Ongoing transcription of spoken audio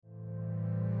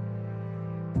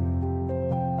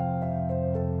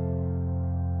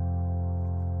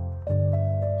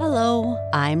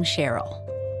I'm Cheryl,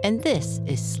 and this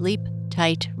is Sleep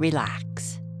Tight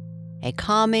Relax, a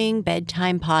calming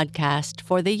bedtime podcast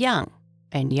for the young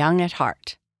and young at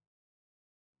heart.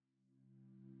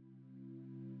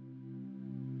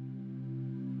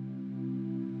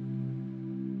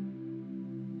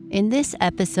 In this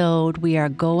episode, we are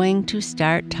going to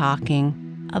start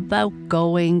talking about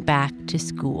going back to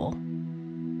school.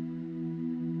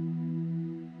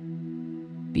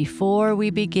 Before we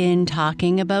begin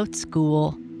talking about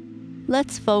school,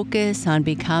 let's focus on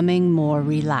becoming more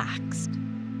relaxed.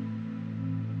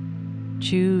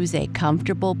 Choose a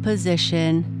comfortable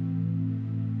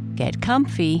position, get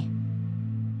comfy,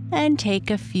 and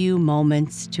take a few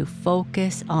moments to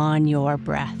focus on your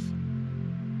breath.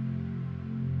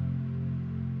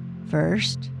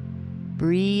 First,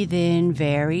 breathe in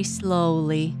very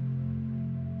slowly,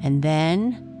 and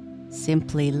then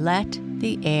simply let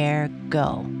the air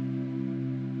go.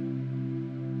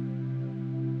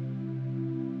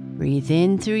 Breathe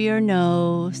in through your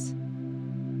nose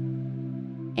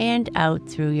and out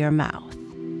through your mouth.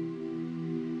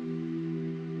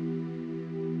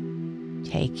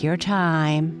 Take your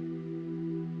time.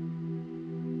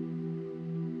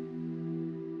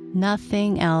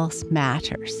 Nothing else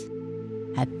matters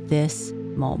at this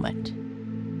moment.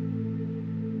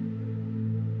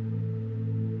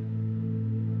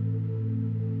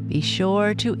 Be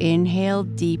sure to inhale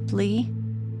deeply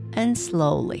and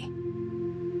slowly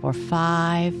for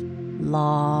 5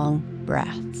 long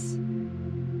breaths.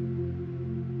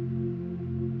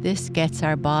 This gets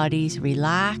our bodies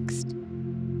relaxed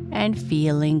and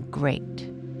feeling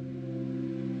great.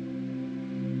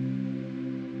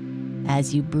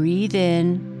 As you breathe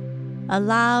in,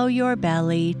 allow your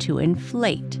belly to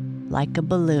inflate like a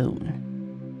balloon.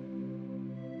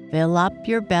 Fill up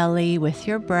your belly with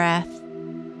your breath,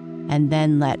 and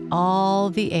then let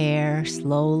all the air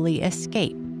slowly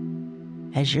escape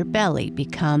as your belly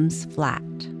becomes flat.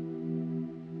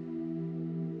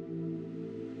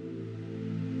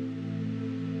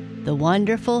 The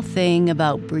wonderful thing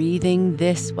about breathing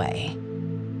this way,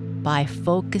 by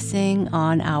focusing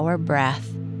on our breath,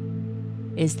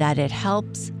 is that it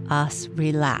helps us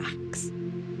relax,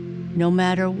 no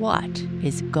matter what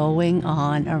is going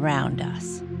on around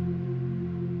us.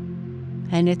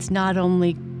 And it's not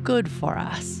only good for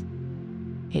us,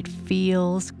 it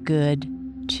feels good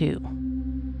too.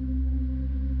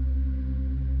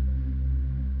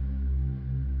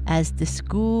 As the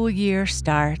school year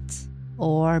starts,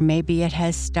 or maybe it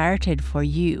has started for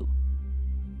you,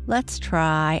 let's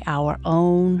try our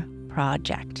own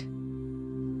project.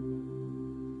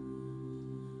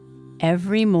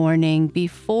 Every morning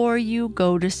before you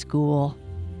go to school,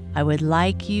 I would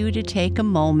like you to take a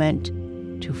moment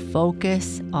to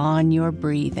focus on your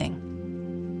breathing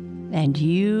and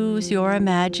use your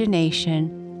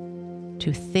imagination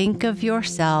to think of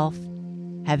yourself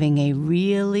having a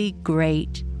really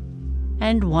great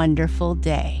and wonderful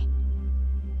day.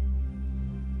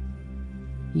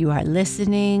 You are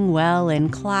listening well in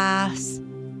class,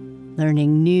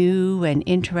 learning new and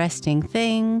interesting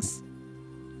things,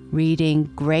 reading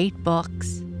great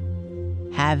books,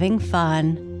 having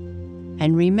fun,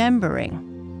 and remembering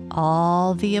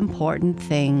all the important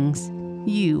things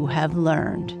you have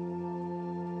learned.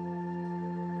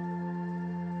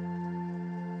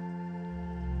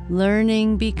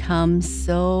 Learning becomes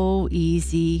so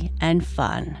easy and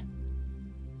fun.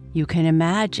 You can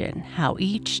imagine how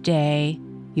each day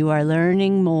you are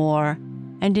learning more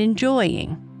and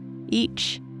enjoying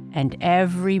each and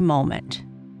every moment.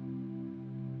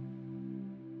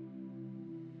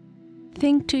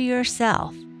 Think to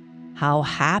yourself how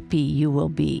happy you will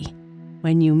be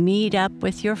when you meet up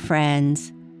with your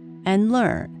friends and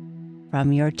learn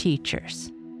from your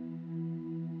teachers.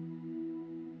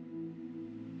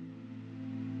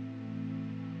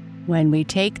 When we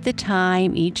take the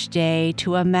time each day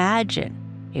to imagine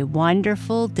a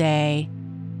wonderful day,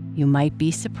 you might be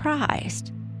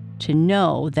surprised to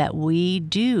know that we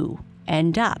do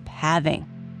end up having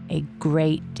a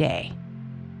great day.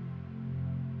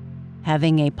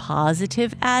 Having a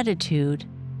positive attitude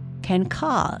can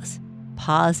cause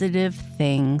positive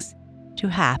things to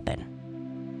happen.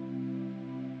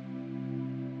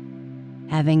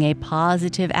 Having a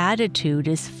positive attitude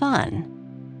is fun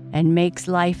and makes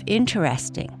life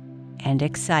interesting and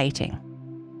exciting.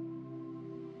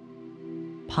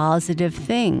 Positive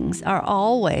things are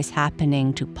always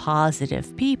happening to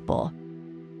positive people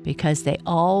because they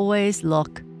always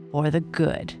look for the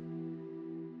good.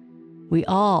 We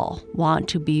all want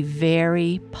to be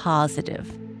very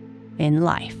positive in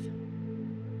life.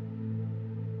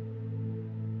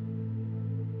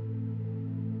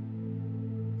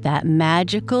 That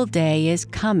magical day is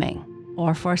coming,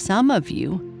 or for some of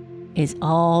you, is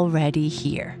already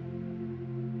here.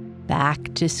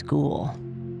 Back to school.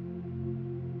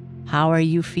 How are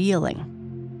you feeling?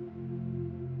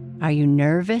 Are you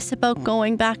nervous about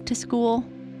going back to school?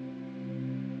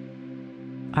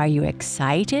 Are you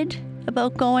excited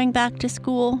about going back to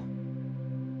school?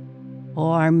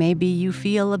 Or maybe you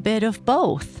feel a bit of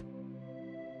both.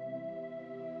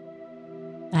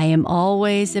 I am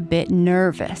always a bit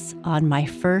nervous on my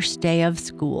first day of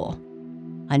school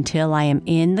until I am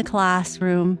in the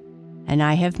classroom and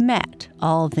I have met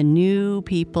all the new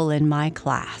people in my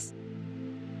class.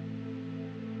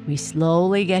 We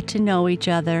slowly get to know each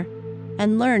other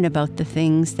and learn about the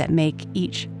things that make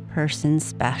each person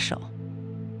special.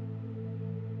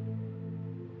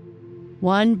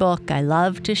 One book I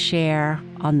love to share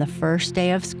on the first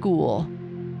day of school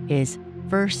is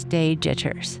First Day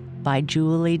Jitters by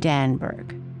Julie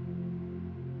Danberg.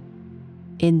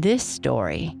 In this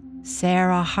story,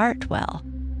 Sarah Hartwell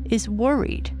is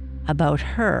worried about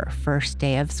her first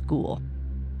day of school.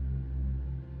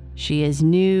 She is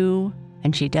new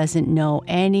and she doesn't know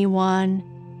anyone,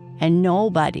 and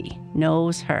nobody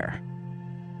knows her.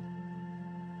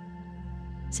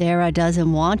 Sarah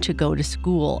doesn't want to go to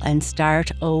school and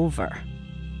start over.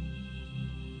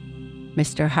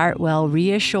 Mr. Hartwell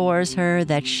reassures her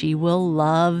that she will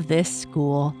love this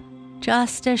school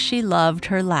just as she loved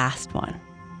her last one.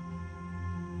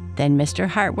 Then Mr.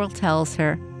 Hartwell tells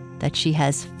her that she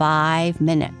has 5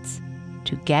 minutes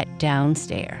to get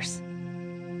downstairs.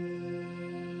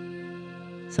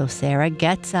 So Sarah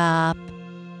gets up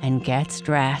and gets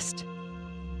dressed.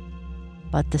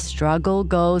 But the struggle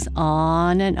goes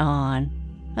on and on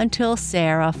until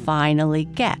Sarah finally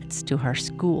gets to her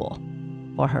school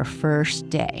for her first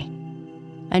day,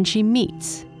 and she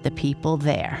meets the people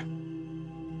there.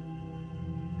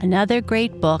 Another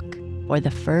great book for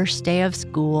the first day of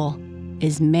school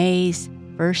is May's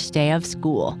First Day of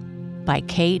School by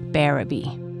Kate Barabee.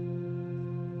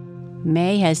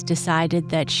 May has decided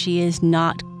that she is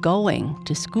not going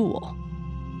to school.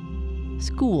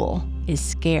 School is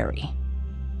scary.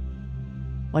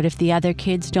 What if the other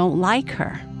kids don't like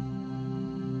her?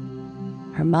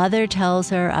 Her mother tells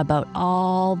her about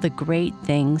all the great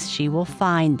things she will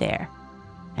find there,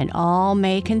 and all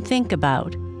May can think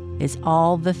about is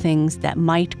all the things that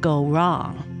might go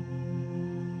wrong.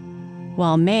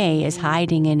 While May is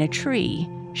hiding in a tree,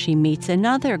 she meets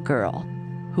another girl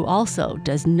who also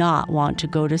does not want to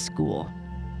go to school.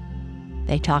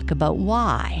 They talk about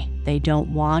why they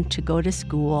don't want to go to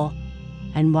school,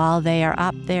 and while they are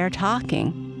up there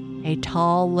talking, a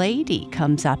tall lady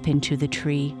comes up into the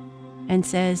tree and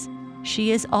says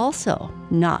she is also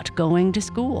not going to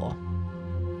school.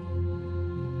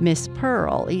 Miss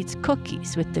Pearl eats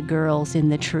cookies with the girls in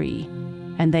the tree,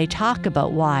 and they talk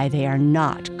about why they are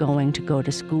not going to go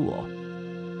to school.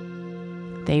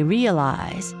 They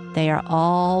realize they are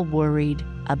all worried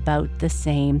about the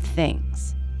same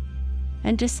things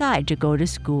and decide to go to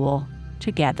school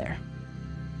together.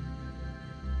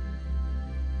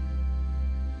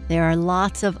 There are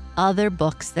lots of other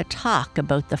books that talk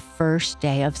about the first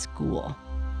day of school,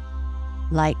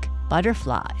 like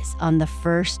Butterflies on the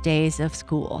First Days of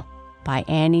School by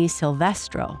Annie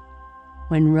Silvestro,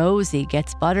 when Rosie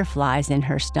gets butterflies in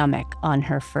her stomach on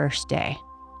her first day.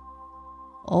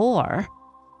 Or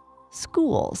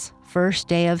School's First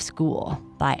Day of School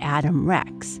by Adam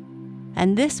Rex,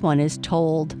 and this one is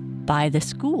told by the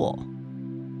school.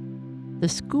 The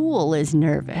school is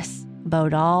nervous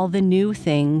about all the new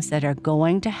things that are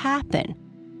going to happen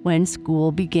when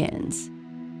school begins.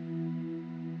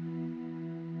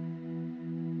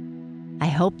 I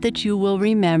hope that you will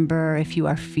remember, if you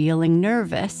are feeling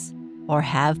nervous or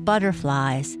have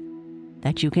butterflies,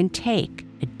 that you can take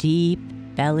a deep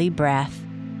belly breath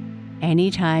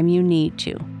anytime you need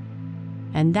to,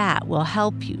 and that will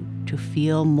help you to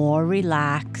feel more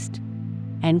relaxed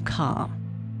and calm.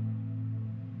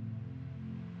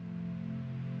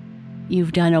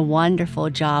 You've done a wonderful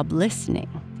job listening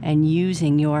and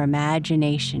using your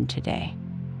imagination today.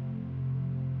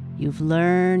 You've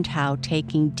learned how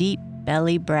taking deep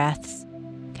belly breaths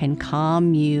can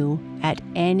calm you at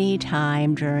any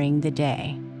time during the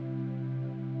day.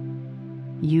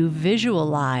 You've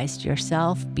visualized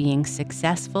yourself being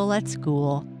successful at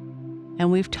school,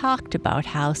 and we've talked about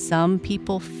how some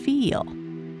people feel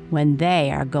when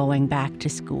they are going back to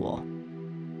school.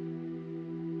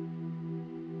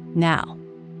 Now,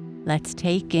 let's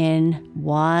take in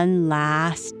one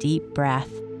last deep breath,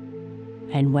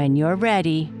 and when you're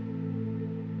ready,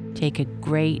 take a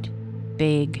great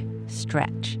big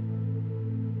stretch.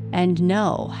 And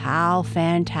know how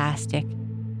fantastic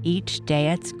each day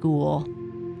at school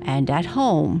and at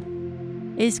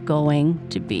home is going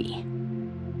to be.